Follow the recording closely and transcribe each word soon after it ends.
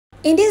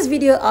In this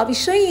video, I'll be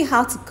showing you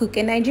how to cook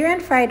a Nigerian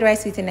fried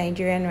rice with a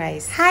Nigerian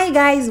rice. Hi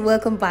guys,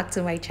 welcome back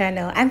to my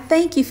channel and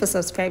thank you for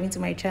subscribing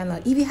to my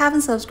channel. If you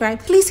haven't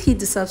subscribed, please hit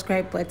the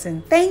subscribe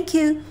button. Thank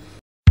you.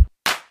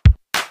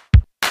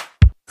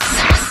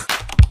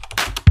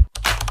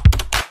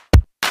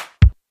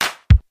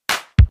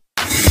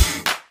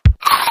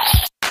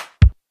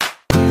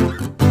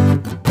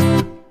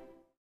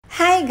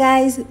 Hi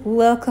guys,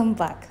 welcome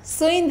back.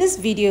 So in this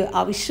video,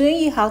 I'll be showing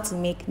you how to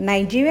make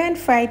Nigerian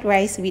fried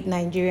rice with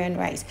Nigerian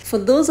rice. For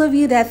those of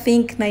you that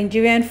think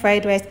Nigerian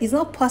fried rice is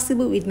not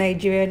possible with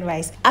Nigerian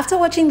rice, after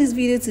watching this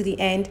video to the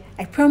end,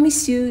 I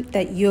promise you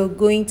that you're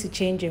going to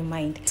change your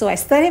mind. So I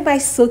started by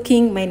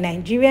soaking my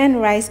Nigerian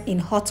rice in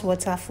hot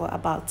water for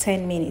about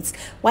 10 minutes.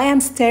 Why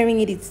I'm stirring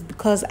it is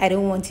because I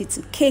don't want it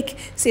to cake.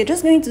 So you're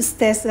just going to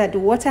stir so that the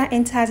water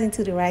enters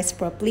into the rice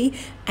properly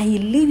and you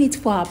leave it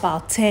for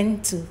about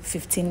 10 to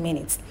 15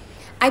 minutes.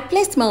 I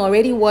placed my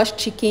already washed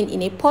chicken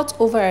in a pot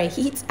over a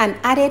heat and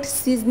added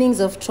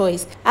seasonings of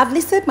choice. I've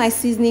listed my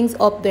seasonings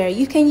up there.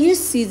 You can use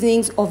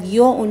seasonings of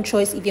your own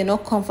choice if you're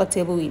not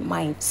comfortable with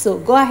mine. So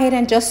go ahead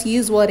and just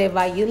use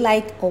whatever you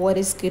like or what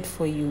is good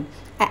for you.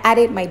 I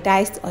added my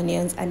diced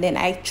onions and then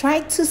I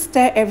tried to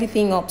stir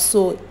everything up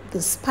so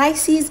the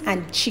spices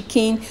and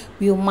chicken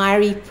will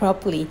marry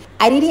properly.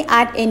 I didn't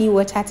add any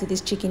water to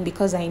this chicken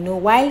because I know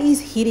while it's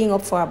heating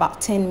up for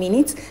about 10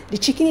 minutes, the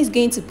chicken is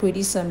going to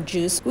produce some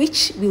juice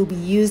which will be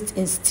used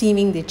in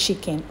steaming the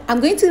chicken.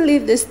 I'm going to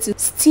leave this to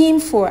steam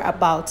for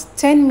about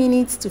 10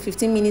 minutes to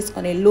 15 minutes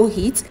on a low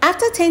heat.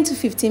 After 10 to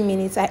 15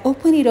 minutes, I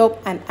opened it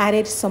up and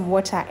added some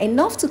water,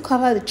 enough to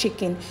cover the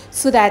chicken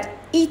so that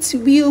it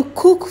will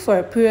cook for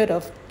a period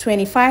of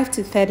 25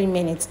 to 30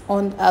 minutes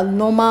on a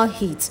normal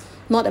heat,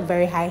 not a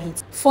very high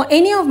heat. For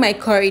any of my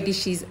curry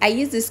dishes, I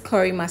use this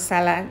curry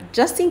masala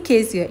just in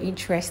case you're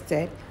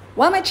interested.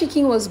 While my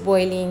chicken was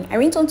boiling, I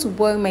went on to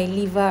boil my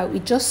liver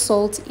with just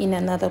salt in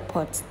another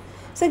pot.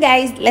 So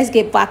guys, let's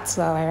get back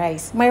to our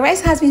rice. My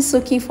rice has been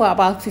soaking for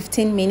about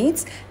 15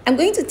 minutes. I'm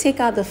going to take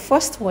out the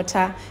first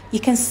water. You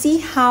can see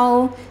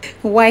how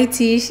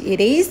whitish it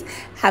is.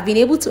 I've been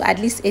able to at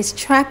least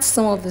extract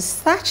some of the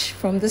starch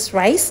from this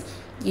rice,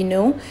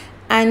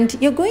 and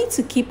you're going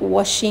to keep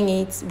washing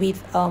it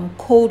with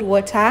cold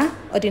water,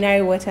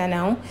 ordinary water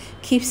now.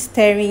 Keep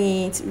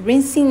stirring it,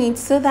 rinsing it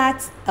so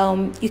that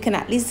you can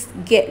at least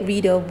get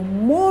rid of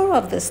more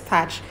of the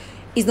starch.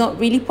 It's not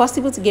really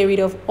possible to get rid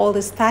of all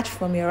the starch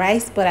from your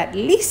rice, but at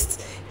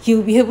least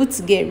you'll be able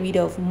to get rid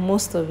of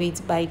most of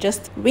it by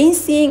just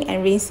rinsing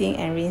and rinsing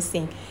and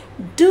rinsing.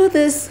 Do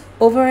this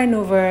over and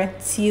over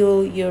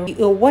till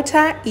your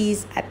water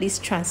is at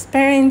least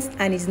transparent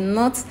and is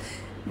not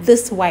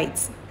this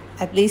white.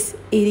 At least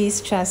it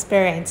is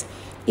transparent.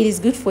 It is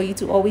good for you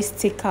to always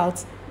take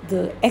out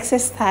the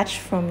excess starch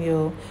from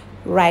your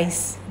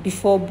rice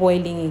before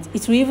boiling it.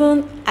 It will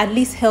even at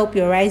least help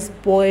your rice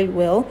boil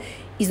well.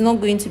 It's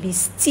not going to be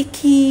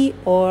sticky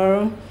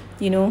or,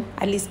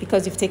 at least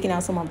because you've taken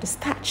out some of the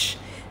starch.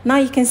 Now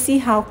you can see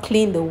how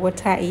clean the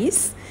water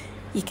is.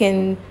 You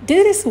can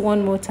do this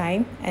one more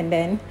time and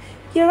then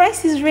your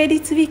rice is ready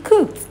to be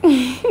cooked.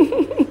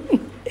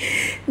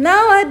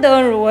 Now we're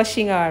done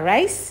washing our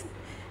rice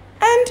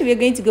and we're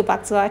going to go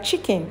back to our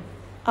chicken.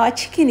 Our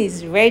chicken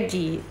is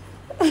ready.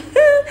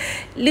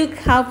 Look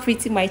how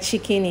pretty my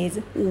chicken is.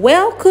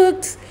 Well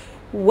cooked,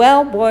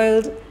 well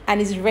boiled, and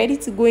is ready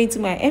to go into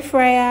my air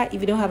fryer. If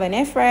you don't have an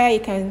air fryer,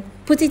 you can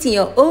put it in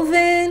your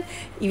oven.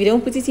 If you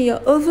don't put it in your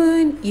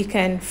oven, you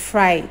can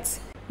fry it.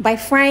 By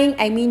frying,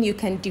 I mean you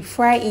can deep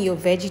fry in your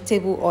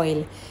vegetable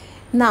oil.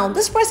 Now,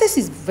 this process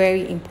is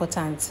very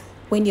important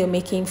when you're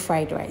making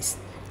fried rice.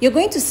 You're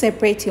going to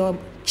separate your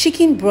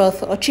chicken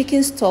broth or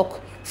chicken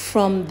stock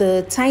from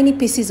the tiny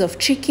pieces of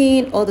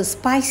chicken or the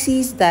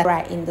spices that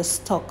are in the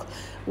stock.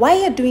 Why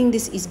you're doing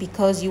this is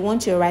because you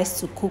want your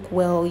rice to cook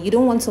well. You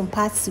don't want some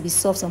parts to be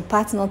soft, some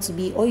parts not to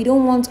be, or you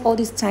don't want all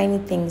these tiny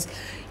things.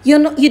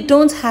 You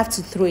don't have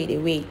to throw it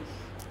away.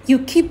 You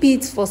keep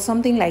it for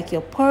something like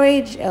your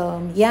porridge,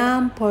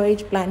 yam,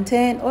 porridge,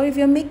 plantain, or if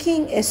you're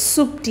making a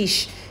soup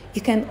dish,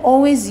 you can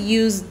always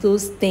use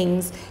those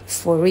things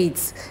for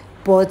it.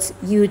 But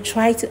you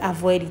try to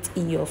avoid it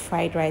in your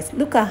fried rice.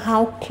 Look at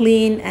how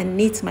clean and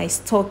neat my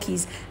stock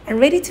is and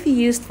ready to be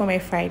used for my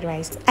fried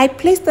rice. I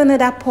placed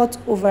another pot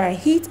over a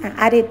heat and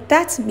added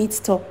that meat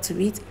stock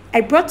to it.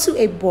 I brought to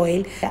a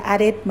boil. I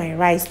added my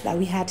rice that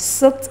we had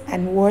soaked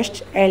and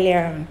washed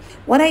earlier on.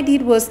 What I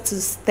did was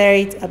to stir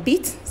it a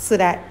bit so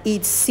that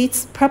it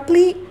sits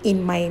properly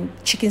in my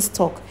chicken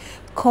stock,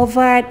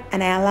 covered,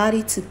 and I allowed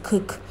it to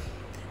cook.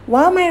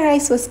 While my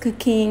rice was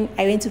cooking,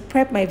 I went to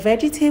prep my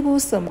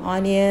vegetables, some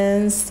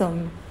onions,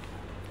 some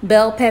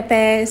bell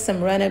peppers,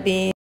 some runner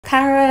beans,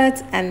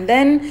 carrots, and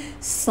then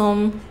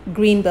some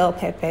green bell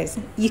peppers.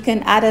 You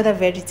can add other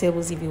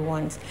vegetables if you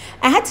want.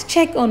 I had to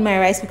check on my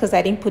rice because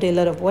I didn't put a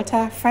lot of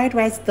water. Fried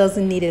rice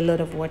doesn't need a lot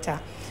of water.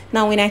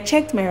 Now, when I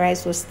checked, my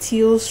rice was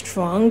still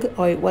strong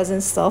or it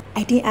wasn't soft.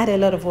 I didn't add a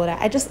lot of water.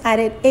 I just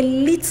added a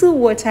little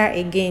water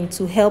again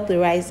to help the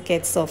rice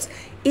get soft.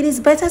 It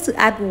is better to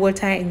add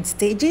water in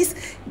stages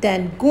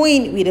than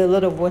going with a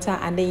lot of water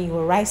and then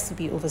your rice to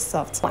be over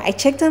soft. I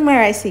checked on my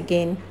rice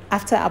again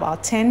after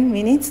about 10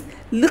 minutes.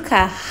 Look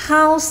at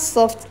how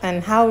soft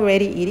and how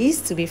ready it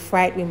is to be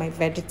fried with my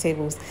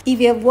vegetables.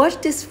 If you have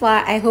watched this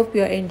far, I hope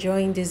you're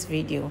enjoying this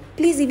video.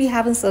 Please, if you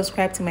haven't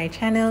subscribed to my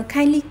channel,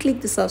 kindly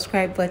click the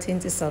subscribe button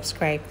to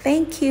subscribe.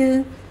 Thank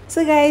you.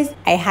 So guys,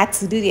 I had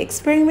to do the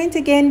experiment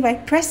again by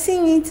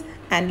pressing it,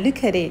 and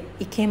look at it.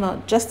 It came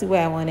out just the way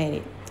I wanted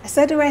it. I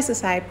set the rice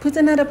aside, put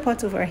another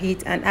pot over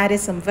heat, and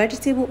added some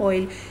vegetable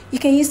oil. You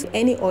can use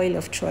any oil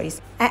of choice.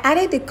 I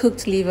added the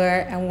cooked liver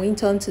and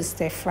went on to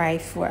stir fry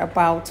for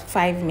about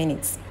 5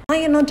 minutes. Now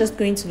you're not just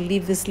going to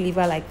leave this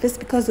liver like this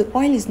because the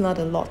oil is not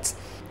a lot.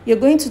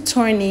 You're going to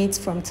turn it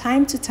from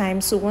time to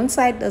time so one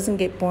side doesn't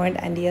get burned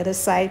and the other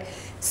side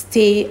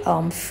stay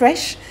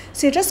fresh.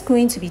 So you're just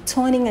going to be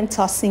turning and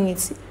tossing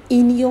it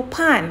in your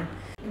pan.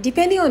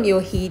 Depending on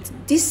your heat,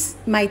 this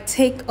might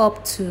take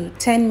up to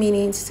 10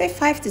 minutes, say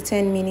 5 to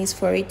 10 minutes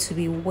for it to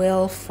be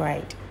well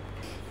fried.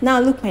 Now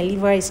look, my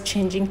liver is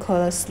changing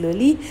color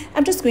slowly.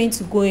 I'm just going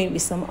to go in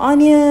with some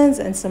onions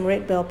and some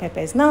red bell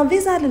peppers. Now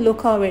these are the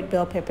local red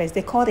bell peppers.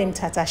 They call them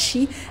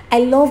tatashi. I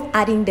love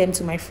adding them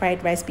to my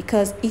fried rice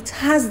because it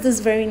has this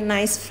very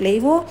nice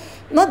flavor.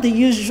 Not the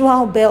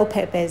usual bell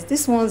peppers.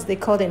 These ones, they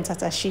call them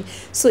tatashi.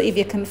 So if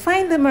you can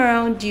find them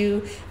around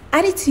you,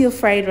 add it to your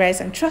fried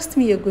rice and trust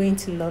me, you're going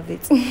to love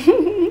it.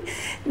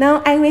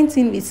 Now I went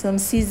in with some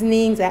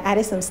seasonings. I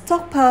added some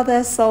stock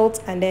powder,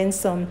 salt, and then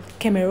some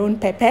Cameroon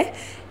pepper.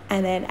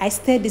 And then I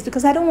stirred this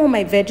because I don't want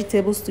my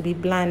vegetables to be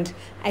bland.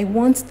 I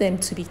want them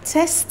to be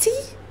tasty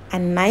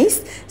and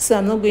nice. So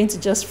I'm not going to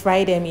just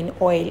fry them in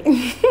oil.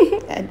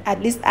 And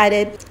at least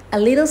added a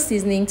little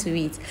seasoning to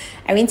it.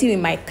 I went in with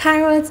my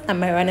carrots and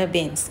my runner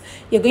beans.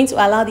 You're going to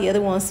allow the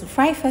other ones to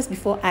fry first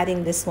before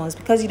adding these ones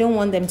because you don't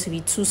want them to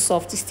be too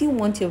soft. You still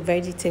want your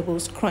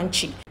vegetables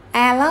crunchy.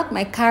 I allowed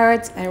my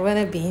carrots and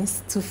runner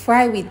beans to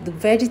fry with the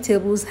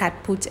vegetables I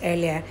had put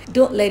earlier.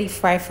 Don't let it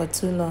fry for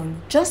too long.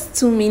 Just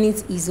 2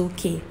 minutes is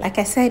okay. Like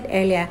I said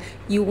earlier,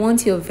 you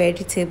want your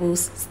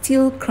vegetables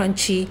still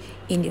crunchy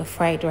in your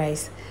fried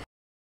rice.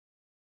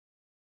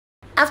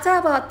 After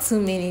about 2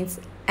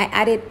 minutes, I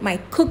added my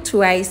cooked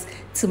rice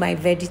to my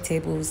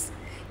vegetables.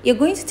 You're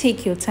going to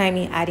take your time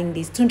in adding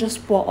this. Don't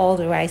just pour all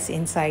the rice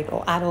inside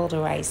or add all the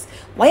rice.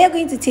 Why you're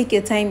going to take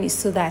your time is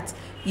so that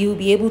you'll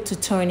be able to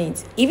turn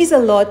it. If it's a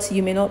lot,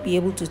 you may not be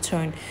able to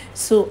turn.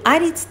 So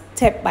add it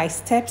step by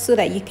step so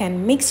that you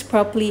can mix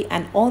properly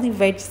and all the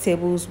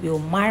vegetables will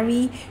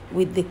marry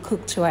with the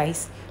cooked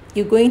rice.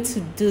 You're going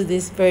to do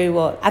this very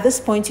well. At this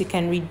point, you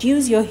can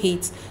reduce your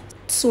heat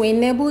to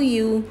enable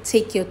you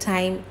take your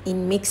time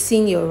in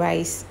mixing your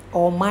rice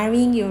or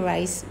marrying your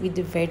rice with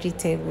the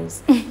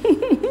vegetables.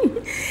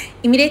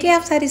 Immediately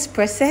after this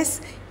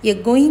process,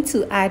 you're going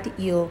to add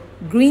your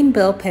green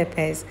bell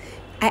peppers.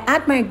 I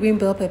add my green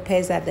bell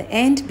peppers at the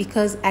end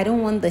because I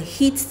don't want the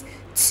heat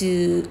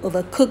to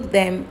overcook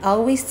them. I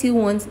always still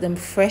want them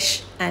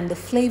fresh and the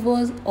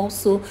flavors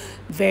also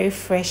very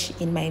fresh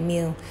in my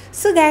meal.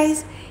 So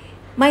guys,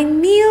 my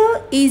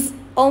meal is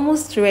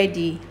almost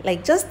ready.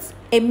 Like just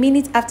a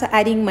minute after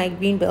adding my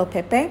green bell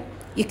pepper,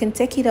 you can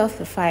take it off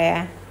the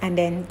fire and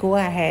then go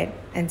ahead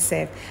and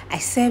serve. I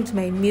served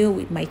my meal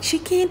with my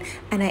chicken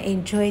and I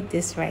enjoyed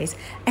this rice.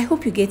 I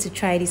hope you get to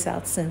try this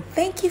out soon.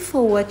 Thank you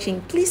for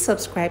watching. Please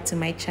subscribe to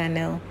my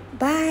channel.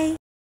 Bye.